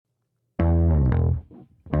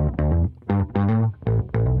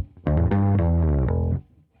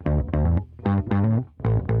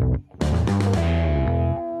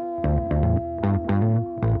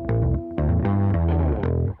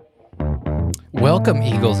Welcome,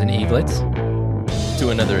 Eagles and Eaglets. To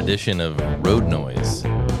another edition of Road Noise.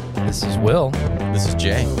 This is Will. This is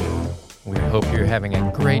Jay. We hope you're having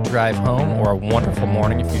a great drive home or a wonderful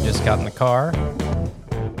morning if you just got in the car.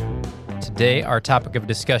 Today, our topic of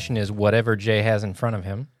discussion is whatever Jay has in front of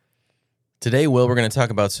him. Today, Will, we're going to talk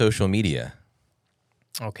about social media.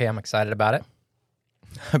 Okay, I'm excited about it.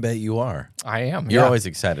 I bet you are. I am. You're always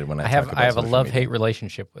excited when I talk about I have a social love-hate media.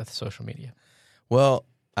 relationship with social media. Well,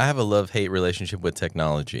 I have a love-hate relationship with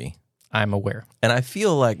technology. I'm aware. And I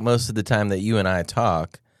feel like most of the time that you and I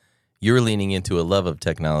talk, you're leaning into a love of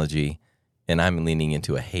technology, and I'm leaning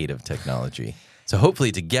into a hate of technology. So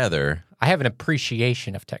hopefully together, I have an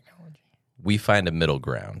appreciation of technology. we find a middle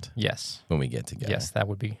ground Yes. when we get together. Yes, that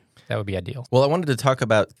would be ideal. Well, I wanted to talk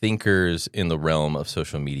about thinkers in the realm of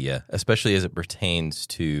social media, especially as it pertains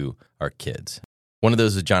to our kids. One of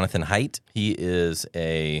those is Jonathan Haidt. He is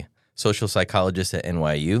a social psychologist at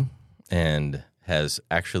NYU and has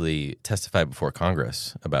actually testified before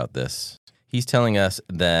Congress about this. He's telling us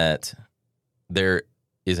that there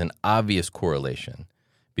is an obvious correlation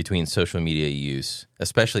between social media use,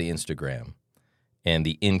 especially Instagram, and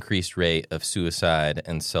the increased rate of suicide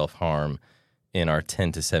and self-harm in our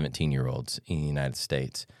 10 to 17-year-olds in the United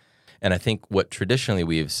States. And I think what traditionally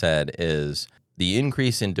we have said is the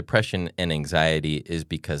increase in depression and anxiety is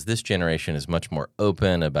because this generation is much more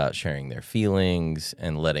open about sharing their feelings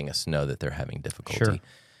and letting us know that they're having difficulty. Sure.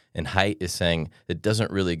 And Haidt is saying it doesn't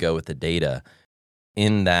really go with the data.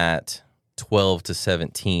 In that 12 to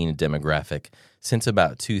 17 demographic, since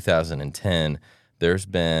about 2010, there's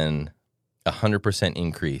been a 100%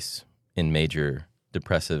 increase in major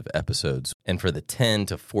depressive episodes. And for the 10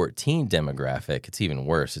 to 14 demographic, it's even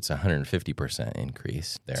worse. It's a 150%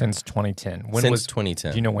 increase there. Since 2010. Since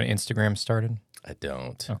 2010. Do you know when Instagram started? I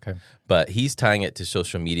don't. Okay. But he's tying it to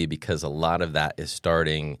social media because a lot of that is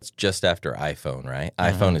starting just after iPhone, right?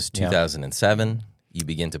 iPhone is 2007. You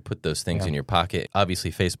begin to put those things in your pocket. Obviously,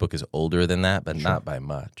 Facebook is older than that, but not by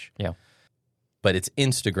much. Yeah. But it's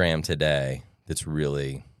Instagram today that's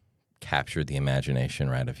really captured the imagination,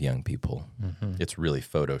 right, of young people. Mm-hmm. It's really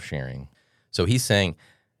photo sharing. So he's saying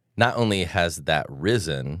not only has that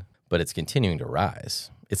risen, but it's continuing to rise.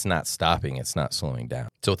 It's not stopping. It's not slowing down.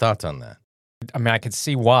 So thoughts on that? I mean, I could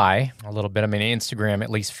see why a little bit. I mean, Instagram, at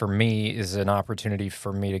least for me, is an opportunity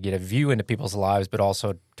for me to get a view into people's lives, but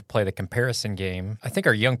also to play the comparison game. I think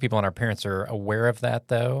our young people and our parents are aware of that,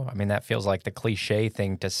 though. I mean, that feels like the cliche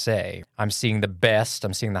thing to say. I'm seeing the best.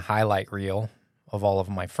 I'm seeing the highlight reel of all of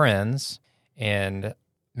my friends, and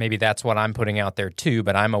maybe that's what I'm putting out there too,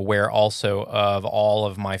 but I'm aware also of all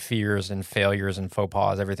of my fears and failures and faux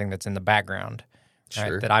pas, everything that's in the background,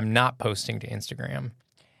 Sure. right, that I'm not posting to Instagram.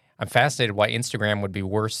 I'm fascinated why Instagram would be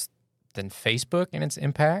worse than Facebook in its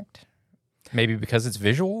impact, maybe because it's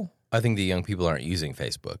visual? I think the young people aren't using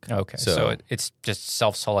Facebook. Okay, so it's just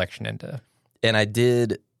self-selection into... And I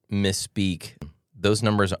did misspeak. Those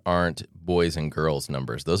numbers aren't boys and girls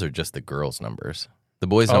numbers. Those are just the girls' numbers. The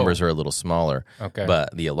boys' numbers are a little smaller, Okay.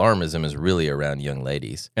 but the alarmism is really around young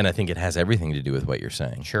ladies. And I think it has everything to do with what you're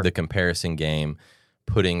saying. Sure. The comparison game,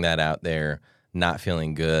 putting that out there, not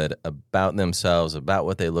feeling good about themselves, about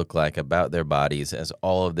what they look like, about their bodies, as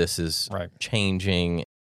all of this is changing.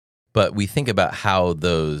 But we think about how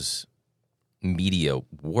those media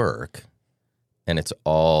work, and it's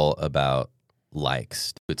all about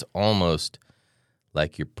likes. It's almost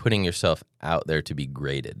like you're putting yourself out there to be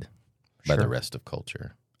graded by the rest of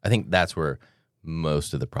culture. I think that's where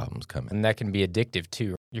most of the problems come in. And that can be addictive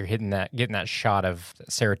too. You're getting that shot of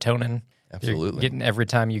serotonin. Absolutely. You're getting every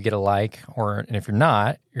time you get a like, and if you're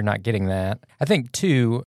not getting that. I think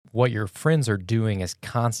too, what your friends are doing is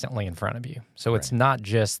constantly in front of you. So it's not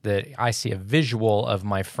just that I see a visual of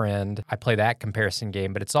my friend, I play that comparison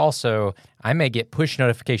game, but it's also I may get push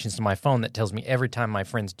notifications to my phone that tells me every time my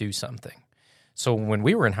friends do something. So when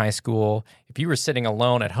we were in high school, if you were sitting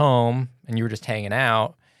alone at home and you were just hanging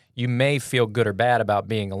out, you may feel good or bad about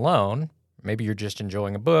being alone. Maybe you're just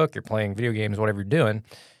enjoying a book, you're playing video games, whatever you're doing,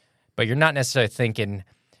 but you're not necessarily thinking,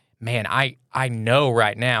 man, I know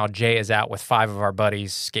right now Jay is out with 5 of our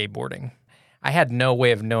buddies skateboarding. I had no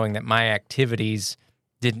way of knowing that my activities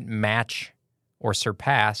didn't match or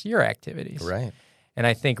surpass your activities. Right. And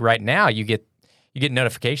I think right now you get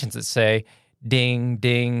notifications that say, ding,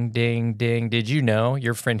 ding, ding, ding. Did you know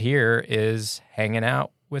your friend here is hanging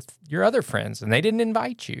out with your other friends and they didn't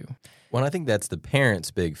invite you? Well, I think that's the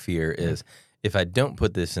parents' big fear is if I don't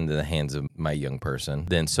put this into the hands of my young person,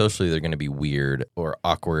 then socially they're going to be weird or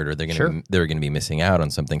awkward or they're going to be missing out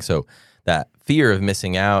on something. So that fear of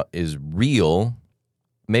missing out is real.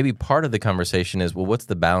 Maybe part of the conversation is, well, what's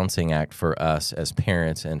the balancing act for us as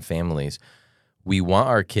parents and families we want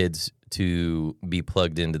our kids to be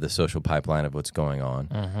plugged into the social pipeline of what's going on.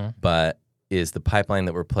 Mm-hmm. But is the pipeline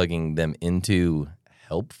that we're plugging them into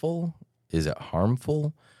helpful? Is it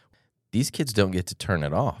harmful? These kids don't get to turn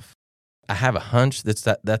it off. I have a hunch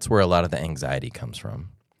that's where a lot of the anxiety comes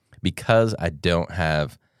from. Because I don't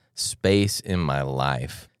have space in my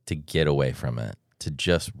life to get away from it, to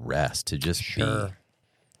just rest, to just be.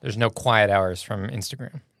 There's no quiet hours from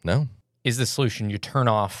Instagram. No. Is the solution you turn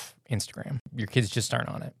off Instagram? Your kids just aren't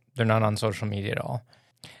on it. They're not on social media at all.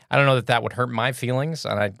 I don't know that would hurt my feelings,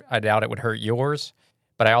 and I doubt it would hurt yours,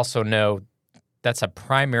 but I also know that's a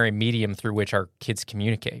primary medium through which our kids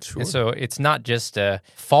communicate. Sure. And so it's not just a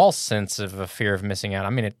false sense of a fear of missing out. I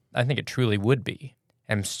mean, I think it truly would be.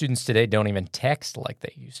 And students today don't even text like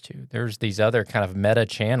they used to. There's these other kind of meta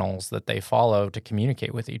channels that they follow to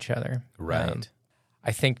communicate with each other. Right.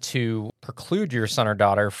 I think to preclude your son or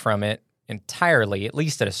daughter from it entirely, at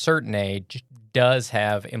least at a certain age, does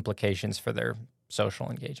have implications for their social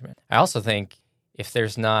engagement. I also think if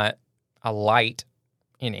there's not a light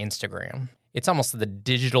in Instagram, it's almost the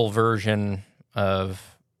digital version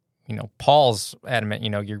of, Paul's adamant,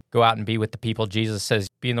 you go out and be with the people. Jesus says,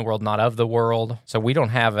 be in the world, not of the world. So we don't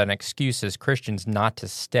have an excuse as Christians not to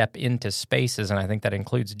step into spaces, and I think that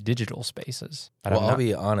includes digital spaces. I'll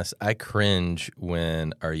be honest. I cringe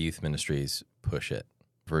when our youth ministries push it.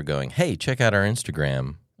 We're going, hey, check out our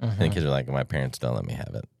Instagram. Mm-hmm. And the kids are like, my parents don't let me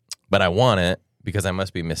have it. But I want it because I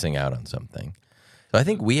must be missing out on something. So I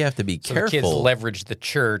think we have to be careful. The kids leverage the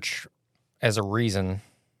church as a reason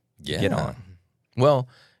to get on. Well,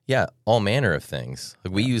 yeah, all manner of things.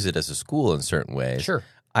 Like we use it as a school in certain ways. Sure.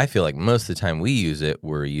 I feel like most of the time we use it,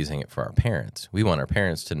 we're using it for our parents. We want our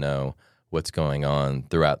parents to know what's going on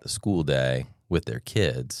throughout the school day with their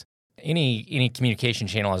kids. Any communication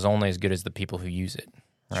channel is only as good as the people who use it.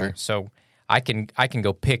 Right? Sure. So I can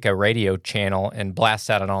go pick a radio channel and blast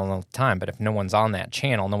that all the time, but if no one's on that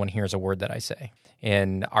channel, no one hears a word that I say.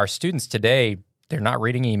 And our students today, they're not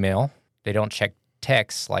reading email. They don't check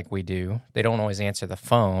texts like we do. They don't always answer the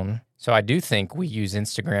phone. So I do think we use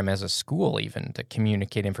Instagram as a school even to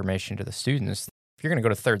communicate information to the students. If you're going to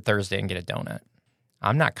go to Third Thursday and get a donut,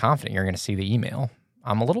 I'm not confident you're going to see the email.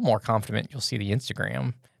 I'm a little more confident you'll see the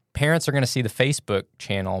Instagram. Parents are going to see the Facebook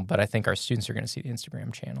channel, but I think our students are going to see the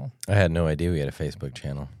Instagram channel. I had no idea we had a Facebook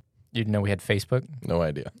channel. You didn't know we had Facebook? No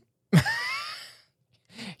idea.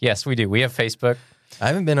 Yes, we do. We have Facebook. I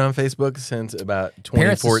haven't been on Facebook since about 2014.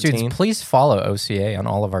 Parents and students, please follow OCA on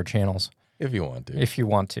all of our channels. If you want to. If you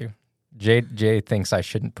want to. Jay thinks I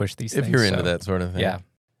shouldn't push these things. If you're into that sort of thing. Yeah.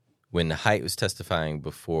 When Haidt was testifying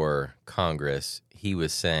before Congress, he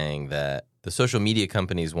was saying that the social media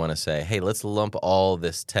companies want to say, hey, let's lump all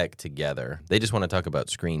this tech together. They just want to talk about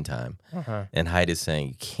screen time. Uh-huh. And Haidt is saying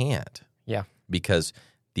you can't. Yeah. Because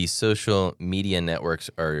these social media networks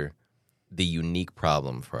are the unique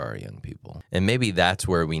problem for our young people. And maybe that's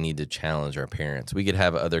where we need to challenge our parents. We could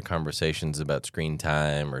have other conversations about screen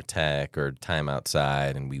time or tech or time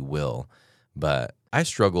outside, and we will. But I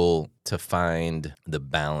struggle to find the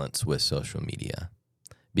balance with social media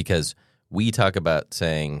because we talk about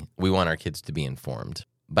saying we want our kids to be informed.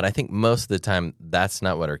 But I think most of the time that's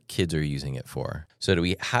not what our kids are using it for. So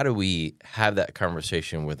how do we have that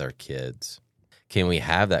conversation with our kids? Can we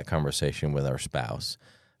have that conversation with our spouse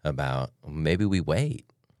about maybe we wait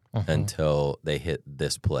until they hit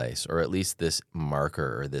this place or at least this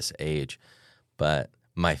marker or this age? But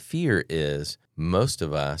my fear is most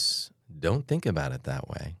of us don't think about it that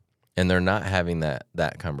way. And they're not having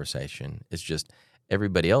that conversation. It's just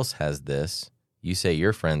everybody else has this. You say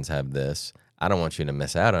your friends have this. I don't want you to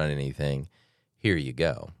miss out on anything. Here you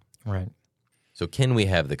go. Right. So can we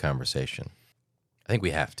have the conversation? I think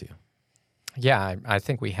we have to. Yeah, I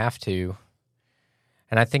think we have to.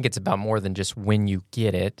 And I think it's about more than just when you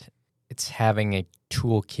get it. It's having a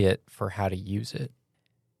toolkit for how to use it.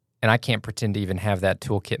 And I can't pretend to even have that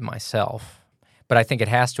toolkit myself. But I think it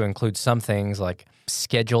has to include some things like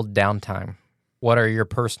scheduled downtime. What are your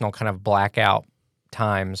personal kind of blackout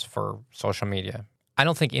times for social media? I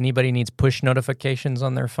don't think anybody needs push notifications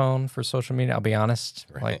on their phone for social media, I'll be honest.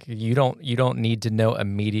 Right. Like you don't need to know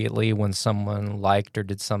immediately when someone liked or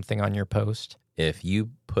did something on your post. If you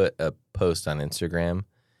put a post on Instagram,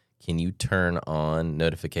 can you turn on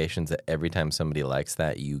notifications that every time somebody likes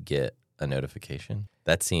that, you get a notification?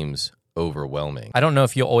 That seems overwhelming. I don't know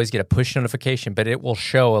if you'll always get a push notification, but it will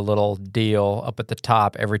show a little deal up at the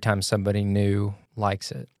top every time somebody new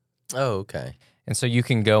likes it. Oh, okay. And so you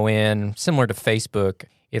can go in, similar to Facebook,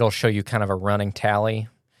 it'll show you kind of a running tally.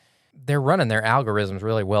 They're running their algorithms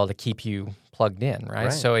really well to keep you plugged in,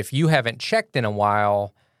 right? So if you haven't checked in a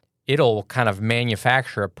while, it'll kind of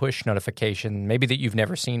manufacture a push notification, maybe that you've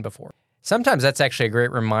never seen before. Sometimes that's actually a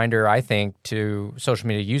great reminder, I think, to social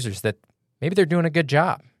media users that maybe they're doing a good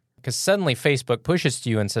job. Because suddenly Facebook pushes to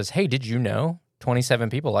you and says, hey, did you know 27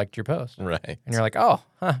 people liked your post? Right. And you're like, oh,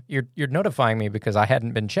 you're notifying me because I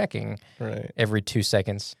hadn't been checking every 2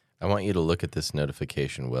 seconds. I want you to look at this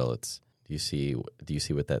notification, Will. Do you see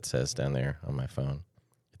what that says down there on my phone?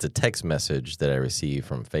 It's a text message that I received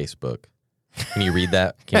from Facebook. Can you read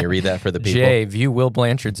that? Can you read that for the people? Jay, view Will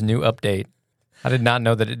Blanchard's new update. I did not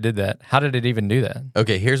know that it did that. How did it even do that?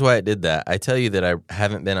 Okay, here's why it did that. I tell you that I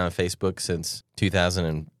haven't been on Facebook since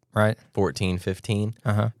 2014, 15.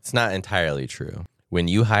 It's not entirely true. When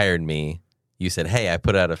you hired me, you said, hey, I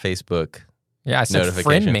put out a Facebook I said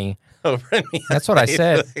friend me. Oh, friend me. That's what I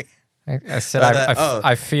said. I said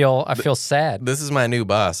I feel sad. This is my new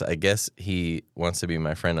boss. I guess he wants to be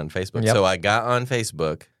my friend on Facebook. Yep. So I got on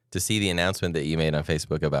Facebook to see the announcement that you made on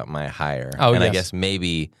Facebook about my hire. Oh, and yes. I guess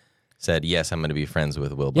maybe said, yes, I'm going to be friends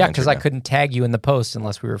with Will Blanchard. Yeah, because I now. couldn't tag you in the post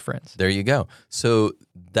unless we were friends. There you go. So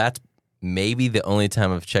that's maybe the only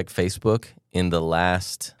time I've checked Facebook in the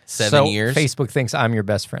last 7 years. Facebook thinks I'm your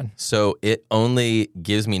best friend. So it only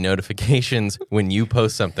gives me notifications when you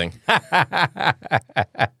post something. You're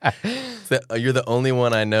the only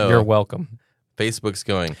one I know. You're welcome. Facebook's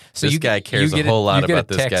going, So this guy cares a whole lot about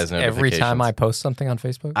this text guy's notifications. every time I post something on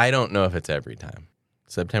Facebook? I don't know if it's every time.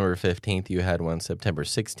 September 15th, you had one. September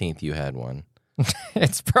 16th, you had one.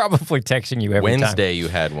 It's probably texting you every time. Wednesday, you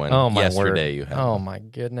had one. Oh, my Yesterday, word. you had Oh, one. my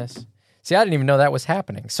goodness. See, I didn't even know that was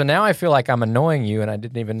happening. So now I feel like I'm annoying you, and I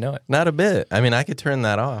didn't even know it. Not a bit. I mean, I could turn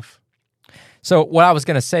that off. So what I was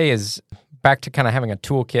going to say is back to kind of having a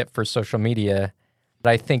toolkit for social media, but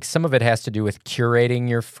I think some of it has to do with curating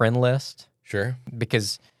your friend list. Sure.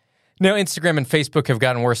 Because Instagram and Facebook have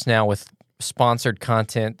gotten worse now with sponsored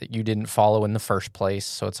content that you didn't follow in the first place.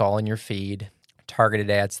 So it's all in your feed, targeted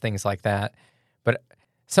ads, things like that. But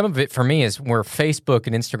some of it for me is where Facebook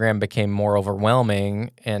and Instagram became more overwhelming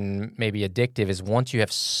and maybe addictive is once you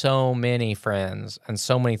have so many friends and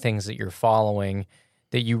so many things that you're following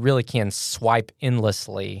that you really can swipe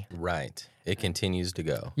endlessly. Right. It continues to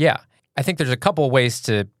go. Yeah. I think there's a couple of ways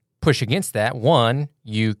to push against that. One,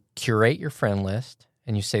 you curate your friend list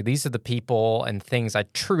and you say, these are the people and things I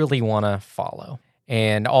truly want to follow.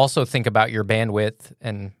 And also think about your bandwidth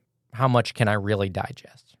and how much can I really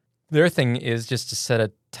digest. The other thing is just to set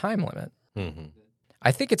a time limit. Mm-hmm.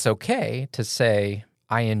 I think it's okay to say,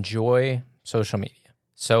 I enjoy social media.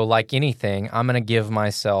 So like anything, I'm going to give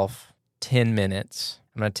myself 10 minutes.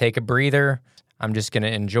 I'm going to take a breather. I'm just going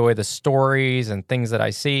to enjoy the stories and things that I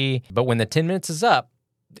see. But when the 10 minutes is up,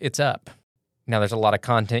 it's up. Now, there's a lot of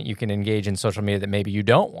content you can engage in social media that maybe you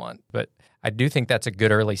don't want, but I do think that's a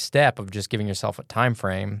good early step of just giving yourself a time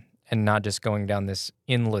frame and not just going down this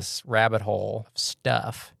endless rabbit hole of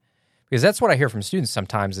stuff. Because that's what I hear from students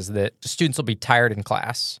sometimes is that students will be tired in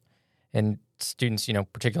class, and students,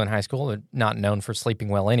 particularly in high school, are not known for sleeping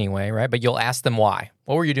well anyway, right? But you'll ask them why.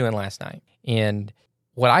 What were you doing last night? And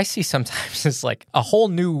what I see sometimes is like a whole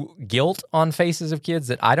new guilt on faces of kids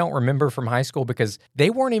that I don't remember from high school because they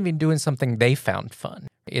weren't even doing something they found fun.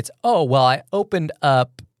 It's, I opened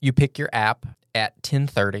up You Pick Your app at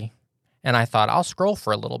 10:30, and I thought I'll scroll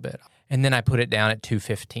for a little bit. And then I put it down at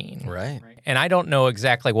 2:15. Right. And I don't know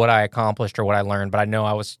exactly what I accomplished or what I learned, but I know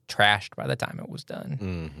I was trashed by the time it was done.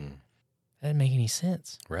 Mm-hmm. That didn't make any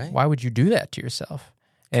sense. Right. Why would you do that to yourself?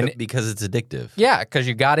 And because it's addictive. yeah, because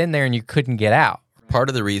you got in there and you couldn't get out. Part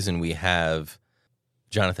of the reason we have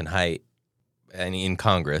Jonathan Haidt in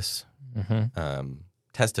Congress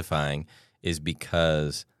testifying is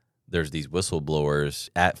because there's these whistleblowers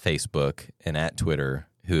at Facebook and at Twitter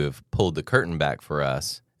who have pulled the curtain back for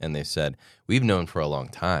us, and they said, we've known for a long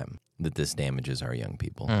time that this damages our young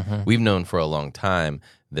people. Mm-hmm. We've known for a long time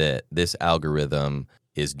that this algorithm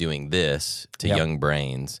is doing this to young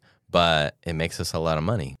brains, but it makes us a lot of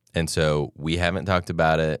money. And so we haven't talked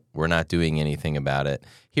about it. We're not doing anything about it.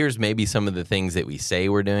 Here's maybe some of the things that we say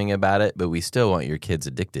we're doing about it, but we still want your kids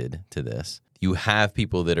addicted to this. You have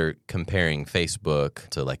people that are comparing Facebook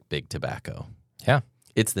to like big tobacco. Yeah.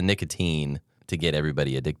 It's the nicotine to get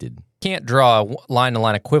everybody addicted. Can't draw a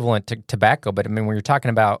line-to-line equivalent to tobacco, but I mean, when you're talking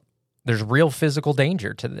about there's real physical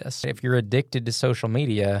danger to this. If you're addicted to social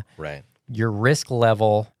media, right, your risk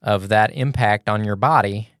level of that impact on your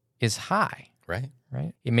body is high. Right.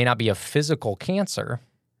 It may not be a physical cancer,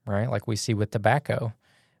 right, like we see with tobacco,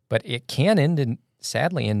 but it can end,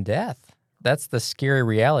 sadly, in death. That's the scary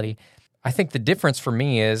reality. I think the difference for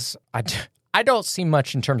me is I don't see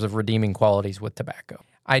much in terms of redeeming qualities with tobacco.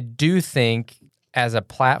 I do think as a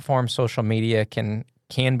platform, social media can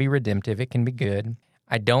be redemptive. It can be good.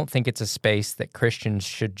 I don't think it's a space that Christians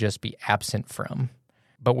should just be absent from.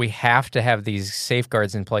 But we have to have these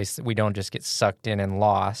safeguards in place that we don't just get sucked in and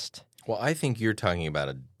lost. Well, I think you're talking about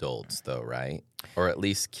adults, though, right? Or at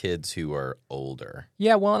least kids who are older.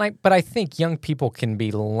 Yeah, well, but I think young people can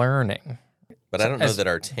be learning. But I don't know that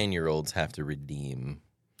our 10-year-olds have to redeem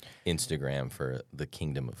Instagram for the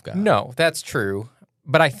kingdom of God. No, that's true.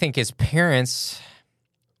 But I think as parents,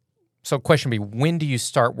 so question would be, when do you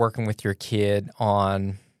start working with your kid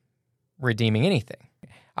on redeeming anything?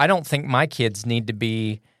 I don't think my kids need to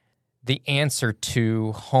be the answer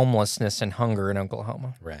to homelessness and hunger in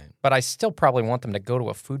Oklahoma. Right. But I still probably want them to go to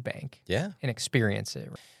a food bank and experience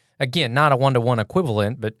it. Again, not a one-to-one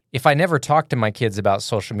equivalent, but if I never talk to my kids about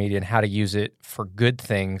social media and how to use it for good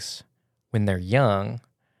things when they're young,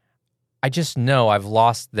 I just know I've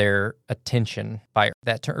lost their attention by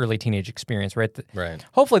that early teenage experience, right? Right.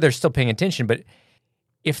 Hopefully they're still paying attention, but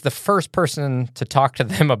if the first person to talk to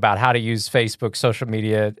them about how to use Facebook, social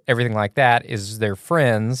media, everything like that is their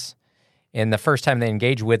friends, and the first time they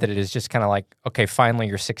engage with it, it is just kind of like, okay, finally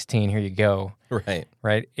you're 16, here you go. Right.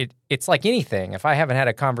 Right? It's like anything. If I haven't had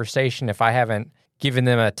a conversation, if I haven't given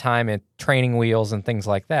them a time at training wheels and things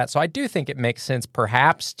like that. So I do think it makes sense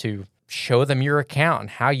perhaps to show them your account and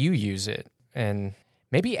how you use it, and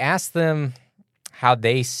maybe ask them how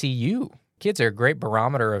they see you. Kids are a great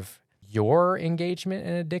barometer of your engagement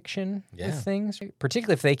and addiction with things,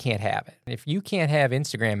 particularly if they can't have it. If you can't have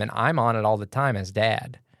Instagram and I'm on it all the time as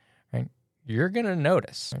dad, right, you're going to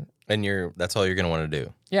notice. And that's all you're going to want to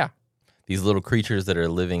do. Yeah. These little creatures that are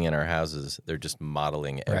living in our houses, they're just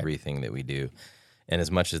modeling everything that we do. And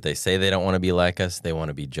as much as they say they don't want to be like us, they want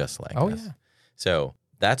to be just like us. Yeah. So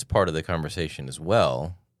that's part of the conversation as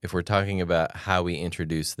well. If we're talking about how we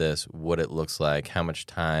introduce this, what it looks like, how much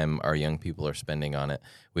time our young people are spending on it,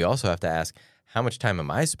 we also have to ask, how much time am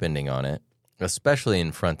I spending on it, especially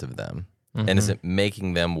in front of them? Mm-hmm. And is it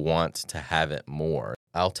making them want to have it more?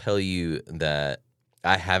 I'll tell you that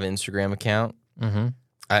I have an Instagram account. Mm-hmm.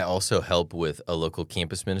 I also help with a local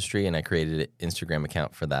campus ministry, and I created an Instagram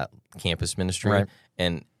account for that campus ministry. Right.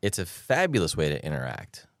 And it's a fabulous way to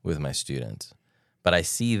interact with my students. But I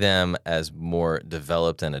see them as more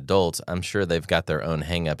developed and adults. I'm sure they've got their own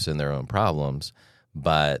hangups and their own problems,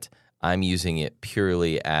 but I'm using it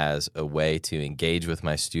purely as a way to engage with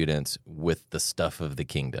my students with the stuff of the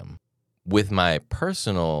kingdom. With my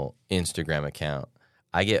personal Instagram account,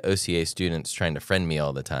 I get OCA students trying to friend me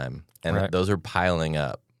all the time, and those are piling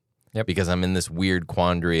up because I'm in this weird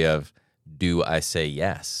quandary of, do I say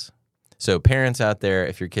yes? So parents out there,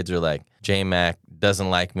 if your kids are like, J-Mac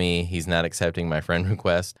doesn't like me, he's not accepting my friend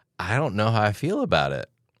request, I don't know how I feel about it.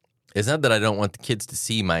 It's not that I don't want the kids to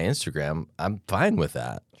see my Instagram. I'm fine with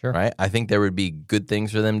that, right? I think there would be good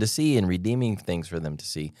things for them to see and redeeming things for them to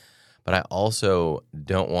see. But I also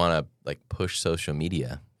don't want to push social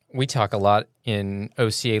media. We talk a lot in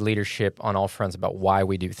OCA leadership on all fronts about why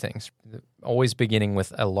we do things, always beginning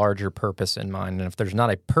with a larger purpose in mind. And if there's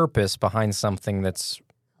not a purpose behind something that's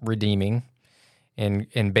redeeming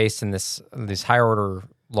and based in these higher order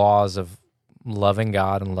laws of loving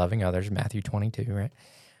God and loving others, Matthew 22, right?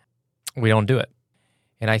 We don't do it.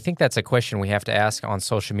 And I think that's a question we have to ask on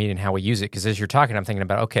social media and how we use it. Because as you're talking, I'm thinking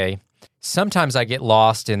about, okay, sometimes I get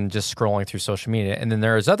lost in just scrolling through social media. And then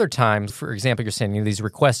there's other times, for example, you're saying these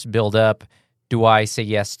requests build up. Do I say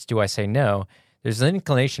yes? Do I say no? There's an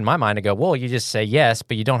inclination in my mind to go, well, you just say yes,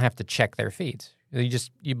 but you don't have to check their feeds.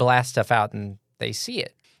 You blast stuff out and they see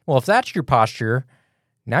it. Well, if that's your posture,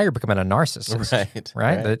 now you're becoming a narcissist,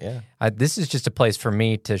 right? This is just a place for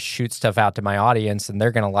me to shoot stuff out to my audience, and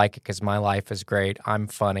they're going to like it because my life is great. I'm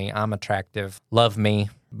funny. I'm attractive. Love me.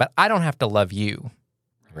 But I don't have to love you.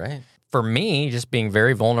 Right. For me, just being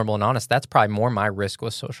very vulnerable and honest, that's probably more my risk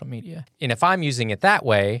with social media. And if I'm using it that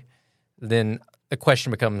way, then the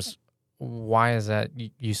question becomes, why is that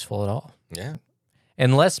useful at all? Yeah.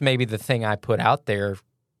 Unless maybe the thing I put out there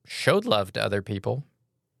showed love to other people,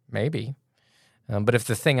 maybe. But if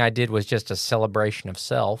the thing I did was just a celebration of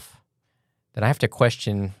self, then I have to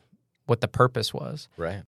question what the purpose was.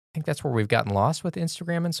 Right. I think that's where we've gotten lost with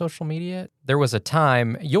Instagram and social media. There was a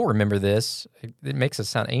time, you'll remember this, it makes us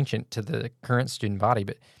sound ancient to the current student body,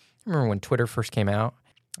 but I remember when Twitter first came out,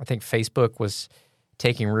 I think Facebook was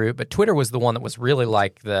taking root, but Twitter was the one that was really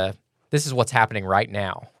like this is what's happening right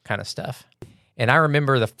now kind of stuff. And I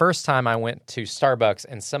remember the first time I went to Starbucks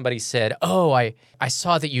and somebody said, oh, I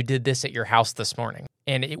saw that you did this at your house this morning.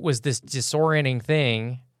 And it was this disorienting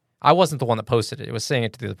thing. I wasn't the one that posted it. It was saying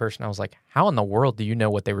it to the other person. I was like, how in the world do you know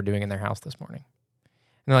what they were doing in their house this morning?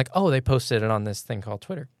 And they're like, oh, they posted it on this thing called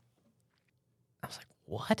Twitter. I was like,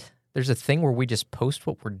 what? There's a thing where we just post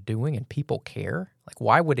what we're doing and people care? Like,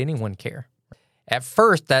 why would anyone care? At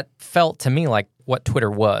first, that felt to me like what Twitter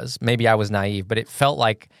was. Maybe I was naive, but it felt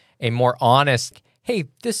like a more honest, hey,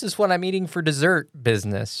 this is what I'm eating for dessert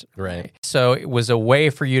business. Right. So it was a way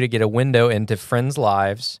for you to get a window into friends'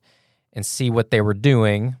 lives and see what they were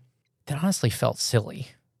doing that honestly felt silly.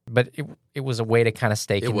 But it was a way to kind of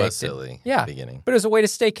stay connected. It was silly yeah, at the beginning. But it was a way to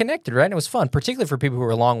stay connected, right? And it was fun, particularly for people who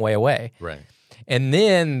were a long way away. Right. And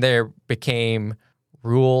then there became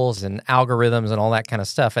rules and algorithms and all that kind of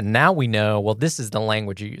stuff. And now we know, well, this is the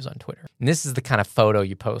language you use on Twitter. And this is the kind of photo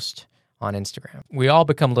you post on Instagram. We all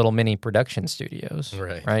become little mini production studios,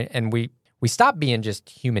 right? And we stop being just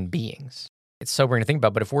human beings. It's sobering to think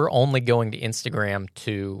about, but if we're only going to Instagram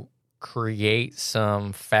to create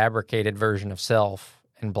some fabricated version of self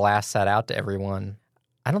and blast that out to everyone,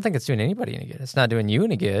 I don't think it's doing anybody any good. It's not doing you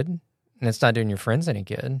any good, and it's not doing your friends any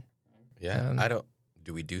good. Yeah,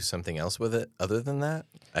 do we do something else with it other than that?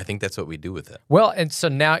 I think that's what we do with it. Well, and so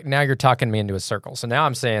now you're talking me into a circle. So now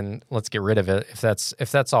I'm saying let's get rid of it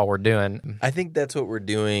if that's all we're doing. I think that's what we're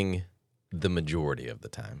doing the majority of the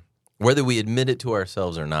time. Whether we admit it to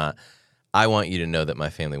ourselves or not, I want you to know that my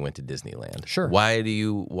family went to Disneyland. Sure. Why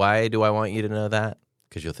do I want you to know that?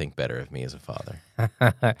 Because you'll think better of me as a father.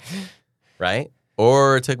 Right?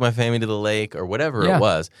 Or took my family to the lake or whatever it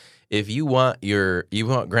was. If you want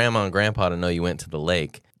grandma and grandpa to know you went to the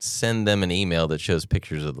lake, send them an email that shows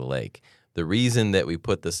pictures of the lake. The reason that we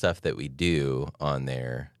put the stuff that we do on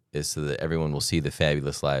there is so that everyone will see the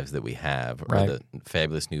fabulous lives that we have, or the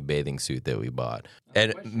fabulous new bathing suit that we bought.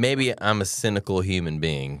 And maybe I'm a cynical human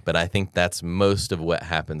being, but I think that's most of what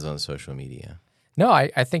happens on social media. No,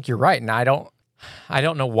 I think you're right, and I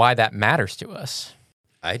don't know why that matters to us.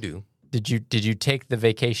 I do. Did you take the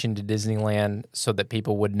vacation to Disneyland so that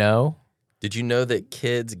people would know? Did you know that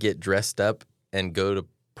kids get dressed up and go to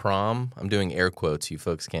prom? I'm doing air quotes. You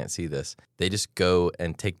folks can't see this. They just go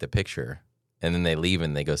and take the picture, and then they leave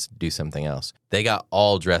and they go do something else. They got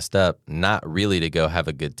all dressed up, not really to go have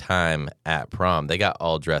a good time at prom. They got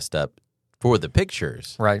all dressed up for the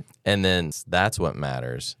pictures. Right. And then that's what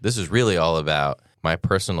matters. This is really all about my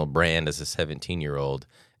personal brand as a 17-year-old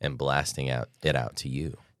and blasting it out to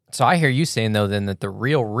you. So I hear you saying, though, then that the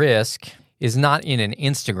real risk is not in an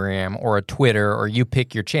Instagram or a Twitter or you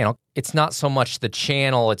pick your channel. It's not so much the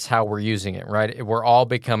channel, it's how we're using it, right? We're all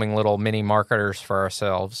becoming little mini marketers for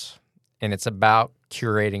ourselves, and it's about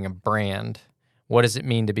curating a brand. What does it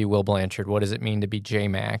mean to be Will Blanchard? What does it mean to be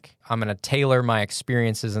J-Mac? I'm going to tailor my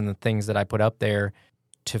experiences and the things that I put up there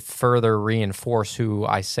to further reinforce who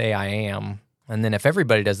I say I am. And then if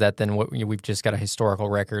everybody does that, then we've just got a historical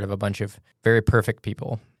record of a bunch of very perfect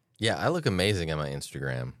people. Yeah, I look amazing on my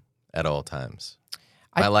Instagram at all times.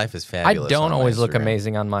 My life is fabulous. I don't always look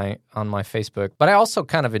amazing on my Facebook, but I also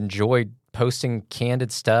kind of enjoy posting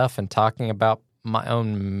candid stuff and talking about my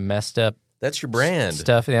own messed up. That's your brand.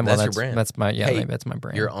 Stuff. Yeah, that's your brand. That's my that's my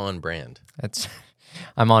brand. You're on brand.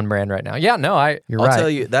 I'm on brand right now. Yeah, no, you're right. I'll tell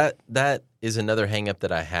you that is another hang up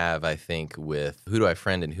that I have, I think, with who do I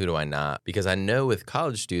friend and who do I not? Because I know with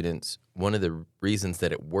college students, one of the reasons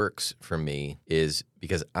that it works for me is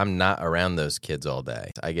because I'm not around those kids all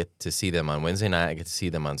day. I get to see them on Wednesday night. I get to see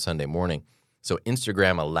them on Sunday morning. So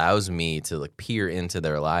Instagram allows me to peer into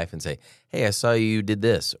their life and say, hey, I saw you did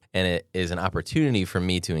this. And it is an opportunity for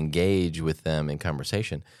me to engage with them in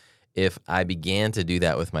conversation. If I began to do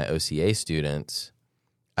that with my OCA students,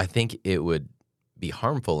 I think it would be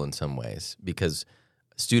harmful in some ways because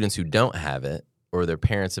students who don't have it or their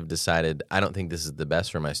parents have decided, I don't think this is the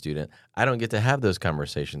best for my student, I don't get to have those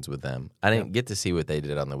conversations with them. I didn't get to see what they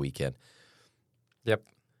did on the weekend. Yep.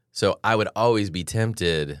 So I would always be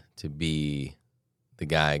tempted to be the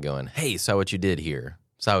guy going, hey, saw what you did here,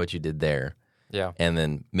 saw what you did there. Yeah. And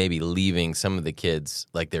then maybe leaving some of the kids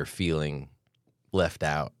like they're feeling left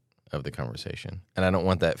out of the conversation. And I don't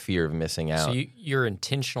want that fear of missing out. So you're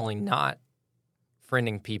intentionally not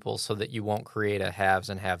friending people so that you won't create a haves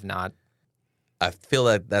and have not. I feel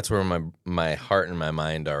like that's where my heart and my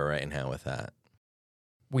mind are right now with that.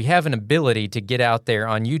 We have an ability to get out there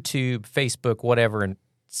on YouTube, Facebook, whatever, and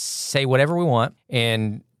say whatever we want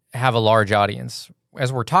and have a large audience.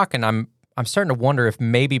 As we're talking, I'm starting to wonder if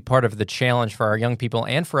maybe part of the challenge for our young people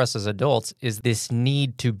and for us as adults is this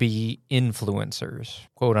need to be influencers,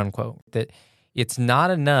 quote unquote, that it's not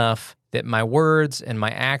enough that my words and my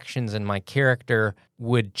actions and my character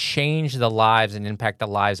would change the lives and impact the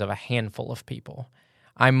lives of a handful of people.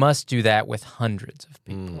 I must do that with hundreds of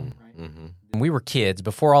people. Mm-hmm. When we were kids,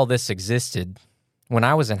 before all this existed, when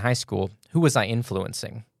I was in high school, who was I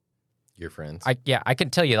influencing? Your friends. I can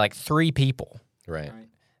tell you 3 people. Right.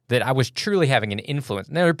 That I was truly having an influence.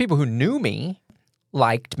 Now, there were people who knew me,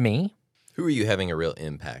 liked me. Who are you having a real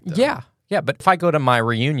impact on? Yeah. Yeah. But if I go to my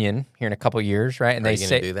reunion here in a couple of years, right, and Are they you going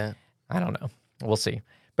say, to do that? I don't know. We'll see.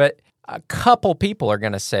 But a couple people are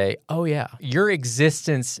going to say, oh, yeah, your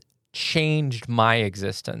existence changed my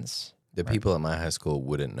existence. The people at my high school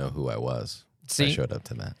wouldn't know who I was. See? I showed up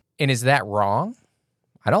to that. And is that wrong?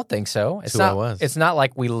 I don't think so. It's who not, I was. It's not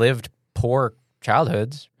like we lived poor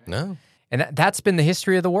childhoods. No. And that's been the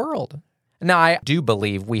history of the world. Now, I do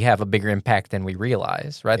believe we have a bigger impact than we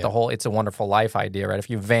realize, right? Yeah. The whole It's a Wonderful Life idea, right? If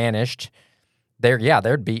you vanished,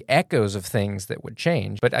 there'd be echoes of things that would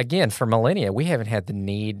change. But again, for millennia, we haven't had the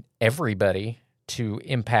need everybody to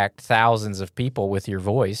impact thousands of people with your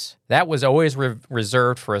voice. That was always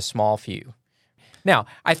reserved for a small few. Now,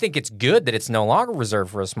 I think it's good that it's no longer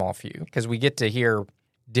reserved for a small few because we get to hear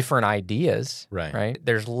different ideas, right?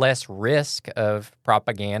 There's less risk of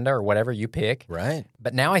propaganda or whatever you pick. Right.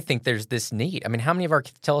 But now I think there's this need. I mean, how many of our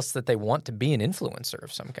kids tell us that they want to be an influencer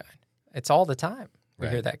of some kind? It's all the time. We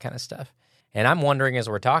hear that kind of stuff. And I'm wondering as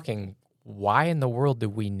we're talking, why in the world do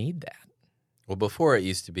we need that? Well, before it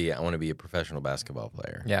used to be, I want to be a professional basketball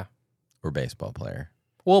player. Yeah. Or baseball player.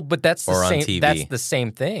 Well, but that's the Or on same. TV. That's the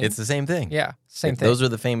same thing. It's the same thing. Yeah, same thing. Those are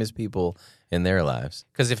the famous people in their lives.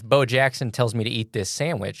 Because if Bo Jackson tells me to eat this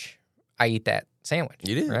sandwich, I eat that sandwich.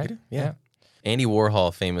 You do, right? you do. Yeah. Andy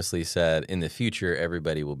Warhol famously said, in the future,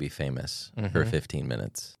 everybody will be famous for 15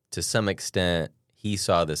 minutes. To some extent, he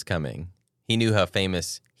saw this coming. He knew how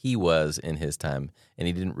famous he was in his time, and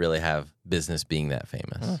he didn't really have business being that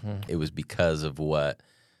famous. It was because of what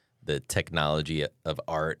the technology of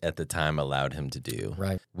art at the time allowed him to do.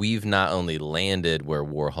 Right. We've not only landed where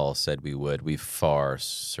Warhol said we would, we've far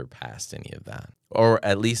surpassed any of that, or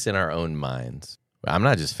at least in our own minds. I'm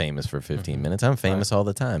not just famous for 15 minutes. I'm famous all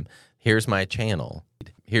the time. Here's my channel.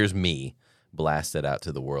 Here's me blasted out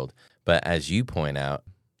to the world. But as you point out,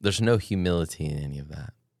 there's no humility in any of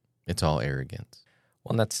that. It's all arrogance.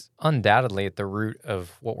 Well, and that's undoubtedly at the root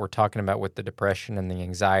of what we're talking about with the depression and the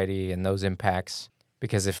anxiety and those impacts.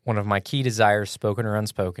 Because if one of my key desires, spoken or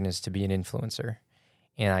unspoken, is to be an influencer,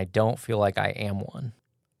 and I don't feel like I am one,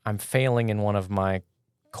 I'm failing in one of my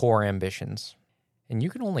core ambitions. And you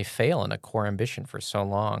can only fail in a core ambition for so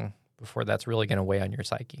long before that's really going to weigh on your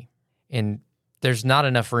psyche. And there's not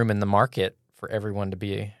enough room in the market for everyone to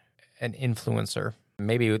be an influencer.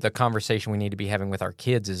 Maybe the conversation we need to be having with our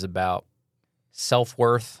kids is about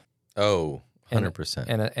self-worth. Oh,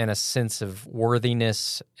 100%. And a sense of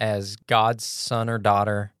worthiness as God's son or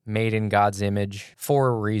daughter, made in God's image for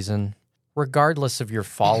a reason, regardless of your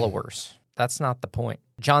followers. That's not the point.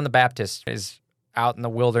 John the Baptist is out in the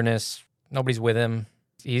wilderness. Nobody's with him.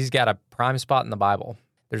 He's got a prime spot in the Bible.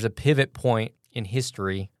 There's a pivot point in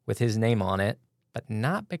history with his name on it, but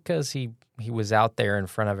not because he was out there in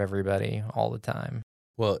front of everybody all the time.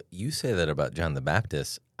 Well, you say that about John the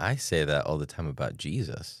Baptist. I say that all the time about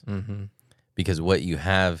Jesus. Mm-hmm. Because what you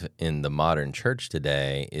have in the modern church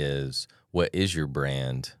today is, what is your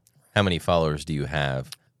brand? How many followers do you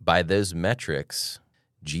have? By those metrics,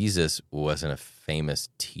 Jesus wasn't a famous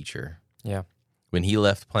teacher. Yeah. When he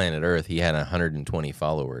left planet Earth, he had 120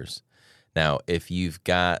 followers. Now, if you've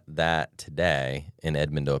got that today in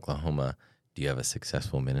Edmond, Oklahoma, do you have a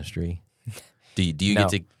successful ministry? Do you No.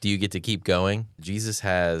 get to keep going? Jesus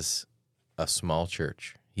has a small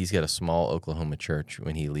church. He's got a small Oklahoma church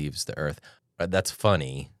when he leaves the earth. That's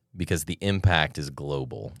funny because the impact is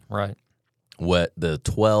global. Right. What the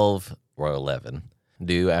 12 or 11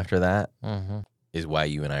 do after that Mm-hmm. is why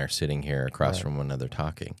you and I are sitting here across Right. from one another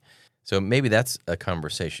talking. So maybe that's a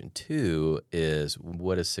conversation too, is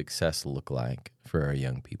what does success look like for our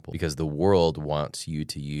young people? Because the world wants you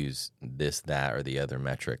to use this, that, or the other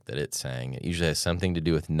metric that it's saying. It usually has something to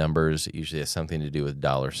do with numbers. It usually has something to do with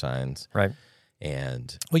dollar signs. Right.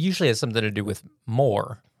 And Well, usually it has something to do with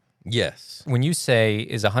more. yes, When you say,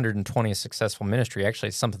 is 120 a successful ministry,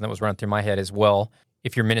 actually something that was running through my head is, well,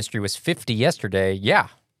 if your ministry was 50 yesterday, yeah,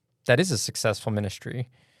 that is a successful ministry.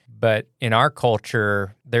 But in our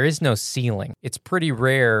culture, there is no ceiling. It's pretty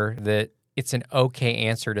rare that it's an okay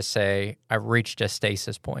answer to say, I've reached a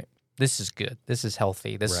stasis point. This is good. This is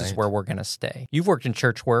healthy. This is Right. where we're going to stay. You've worked in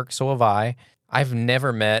church work, so have I. I've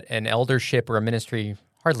never met an eldership or a ministry,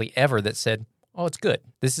 hardly ever, that said, oh, it's good.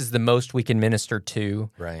 This is the most we can minister to.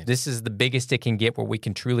 right. This is the biggest it can get where we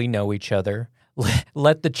can truly know each other.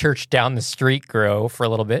 Let the church down the street grow for a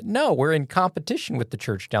little bit. No, we're in competition with the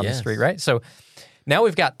church down the Yes. street, right? So now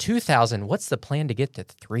we've got 2,000. What's the plan to get to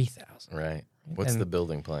 3,000? Right. What's And- the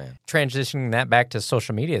building plan? Transitioning that back to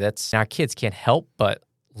social media, that's our kids can't help but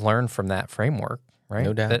learn from that framework, right?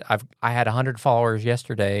 No doubt. That I had 100 followers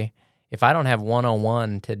yesterday. If I don't have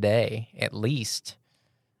 101 today, at least,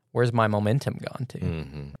 Where's my momentum gone to?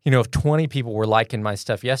 Mm-hmm. You know, if 20 people were liking my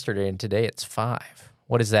stuff yesterday and today it's 5,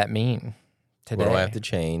 what does that mean today? What do I have to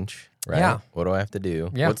change? Right? Yeah. What do I have to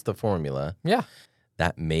do? Yeah. What's the formula? Yeah.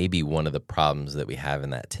 That may be one of the problems that we have in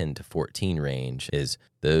that 10 to 14 range is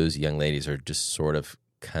those young ladies are just sort of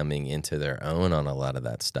coming into their own on a lot of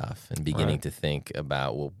that stuff and beginning to think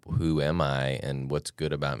about, well, who am I and what's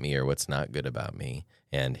good about me or what's not good about me?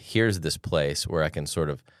 And here's this place where I can sort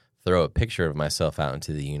of throw a picture of myself out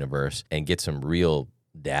into the universe and get some real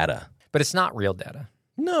data. But it's not real data.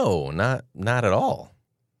 No, not at all.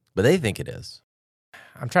 But they think it is.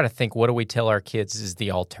 I'm trying to think, what do we tell our kids is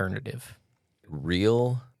the alternative?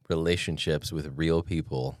 Real relationships with real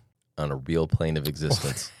people on a real plane of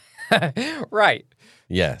existence. Right.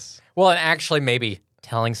 Yes. Well, and actually maybe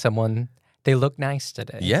telling someone they look nice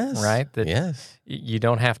today. Yes. Right? That yes. You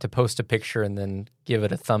don't have to post a picture and then give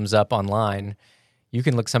it a thumbs up online. You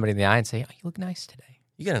can look somebody in the eye and say, oh, you look nice today.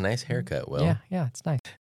 You got a nice haircut, Will. Yeah, it's nice.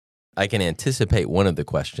 I can anticipate one of the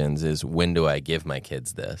questions is, when do I give my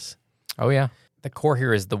kids this? Oh, yeah. The core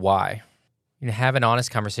here is the why. You know, have an honest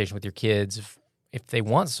conversation with your kids. If they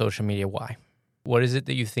want social media, why? What is it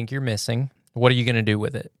that you think you're missing? What are you going to do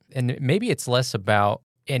with it? And maybe it's less about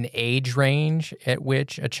an age range at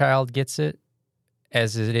which a child gets it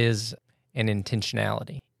as it is an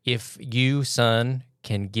intentionality. If you, son,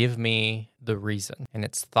 can give me the reason, and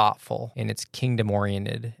it's thoughtful, and it's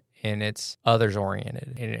kingdom-oriented, and it's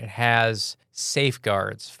others-oriented, and it has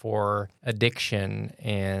safeguards for addiction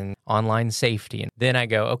and online safety, and then I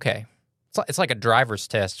go, okay, it's like a driver's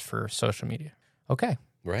test for social media. Okay.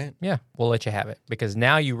 Right. Yeah, we'll let you have it because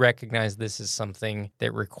now you recognize this is something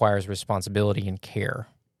that requires responsibility and care.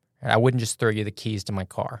 I wouldn't just throw you the keys to my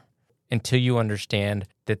car until you understand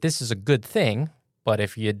that this is a good thing, but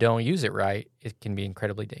if you don't use it right, it can be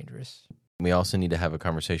incredibly dangerous. We also need to have a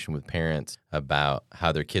conversation with parents about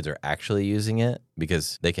how their kids are actually using it,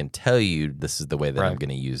 because they can tell you this is the way that I'm going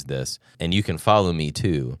to use this, and you can follow me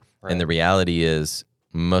too. Right. And the reality is,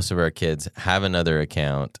 most of our kids have another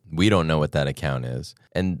account. We don't know what that account is.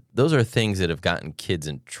 And those are things that have gotten kids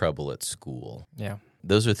in trouble at school. Yeah.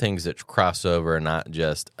 Those are things that cross over, not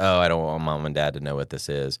just, oh, I don't want mom and dad to know what this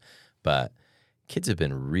is. But kids have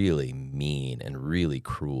been really mean and really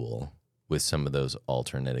cruel with some of those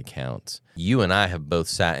alternate accounts. You and I have both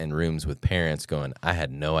sat in rooms with parents going, I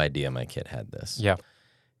had no idea my kid had this. Yeah.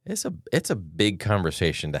 It's a big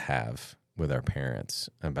conversation to have with our parents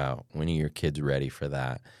about when are your kids ready for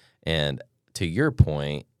that. And to your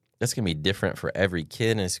point, that's going to be different for every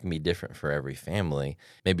kid, and it's going to be different for every family.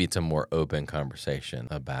 Maybe it's a more open conversation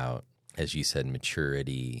about, as you said,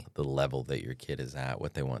 maturity, the level that your kid is at,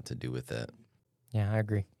 what they want to do with it. Yeah, I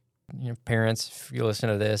agree. You know, parents, if you listen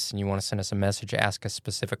to this and you want to send us a message, ask a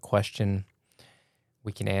specific question,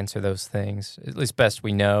 we can answer those things, at least best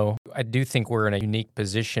we know. I do think we're in a unique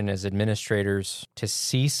position as administrators to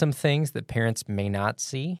see some things that parents may not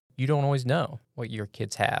see. You don't always know what your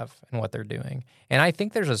kids have and what they're doing. And I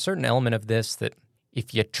think there's a certain element of this that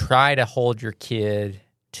if you try to hold your kid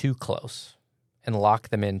too close and lock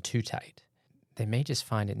them in too tight, they may just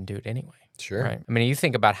find it and do it anyway. Sure. Right? I mean, you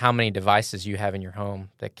think about how many devices you have in your home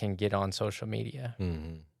that can get on social media.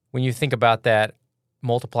 Mm-hmm. When you think about that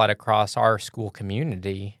multiplied across our school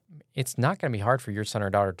community, it's not going to be hard for your son or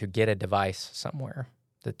daughter to get a device somewhere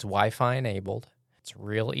that's Wi-Fi enabled. It's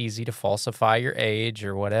real easy to falsify your age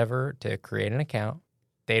or whatever to create an account.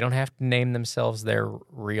 They don't have to name themselves their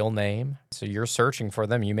real name. So you're searching for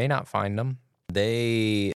them. You may not find them.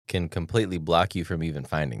 They can completely block you from even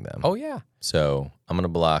finding them. Oh, yeah. So I'm going to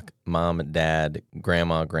block mom, dad,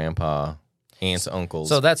 grandma, grandpa, aunts, uncles.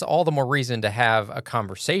 So that's all the more reason to have a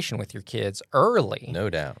conversation with your kids early. No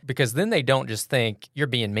doubt. Because then they don't just think, you're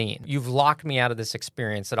being mean. You've locked me out of this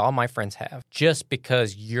experience that all my friends have just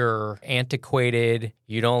because you're antiquated,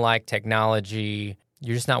 you don't like technology,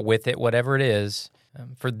 you're just not with it, whatever it is.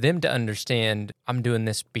 For them to understand, I'm doing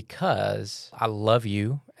this because I love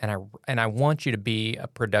you and I want you to be a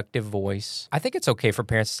productive voice. I think it's okay for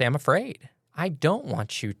parents to say, I'm afraid. I don't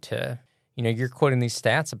want you to... You know, you're quoting these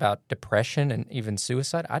stats about depression and even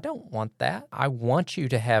suicide. I don't want that. I want you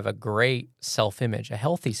to have a great self-image, a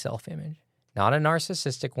healthy self-image, not a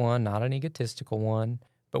narcissistic one, not an egotistical one,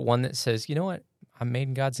 but one that says, you know what? I'm made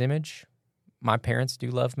in God's image. My parents do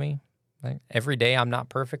love me. Like, every day I'm not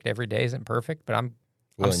perfect. Every day isn't perfect, but I'm...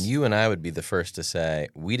 Well, and you and I would be the first to say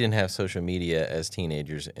we didn't have social media as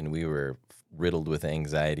teenagers, and we were riddled with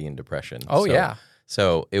anxiety and depression. Oh, yeah.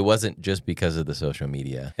 So it wasn't just because of the social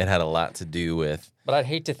media. It had a lot to do with... But I'd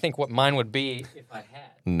hate to think what mine would be if I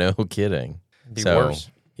had. No kidding. It'd be worse.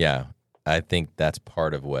 Yeah, I think that's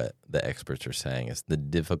part of what the experts are saying is the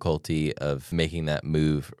difficulty of making that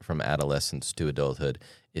move from adolescence to adulthood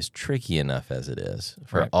is tricky enough as it is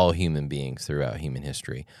for all human beings throughout human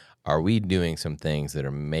history. Are we doing some things that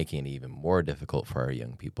are making it even more difficult for our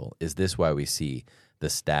young people? Is this why we see the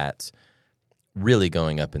stats really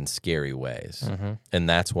going up in scary ways? And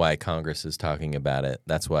that's why Congress is talking about it.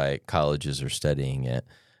 That's why colleges are studying it.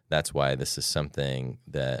 That's why this is something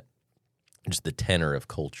that just the tenor of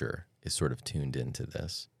culture is sort of tuned into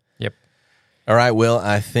this. Yep. All right, Will,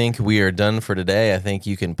 I think we are done for today. I think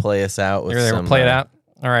you can play us out with some... Play it out?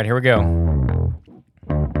 All right, here we go.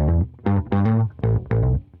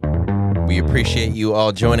 We appreciate you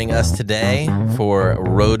all joining us today for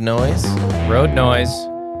Road Noise. Road Noise.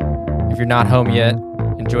 If you're not home yet,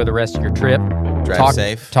 enjoy the rest of your trip. Drive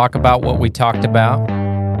safe. Talk about what we talked about.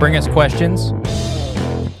 Bring us questions.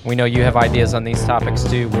 We know you have ideas on these topics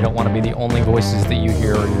too. We don't want to be the only voices that you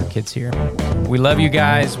hear or your kids hear. We love you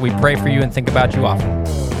guys. We pray for you and think about you often.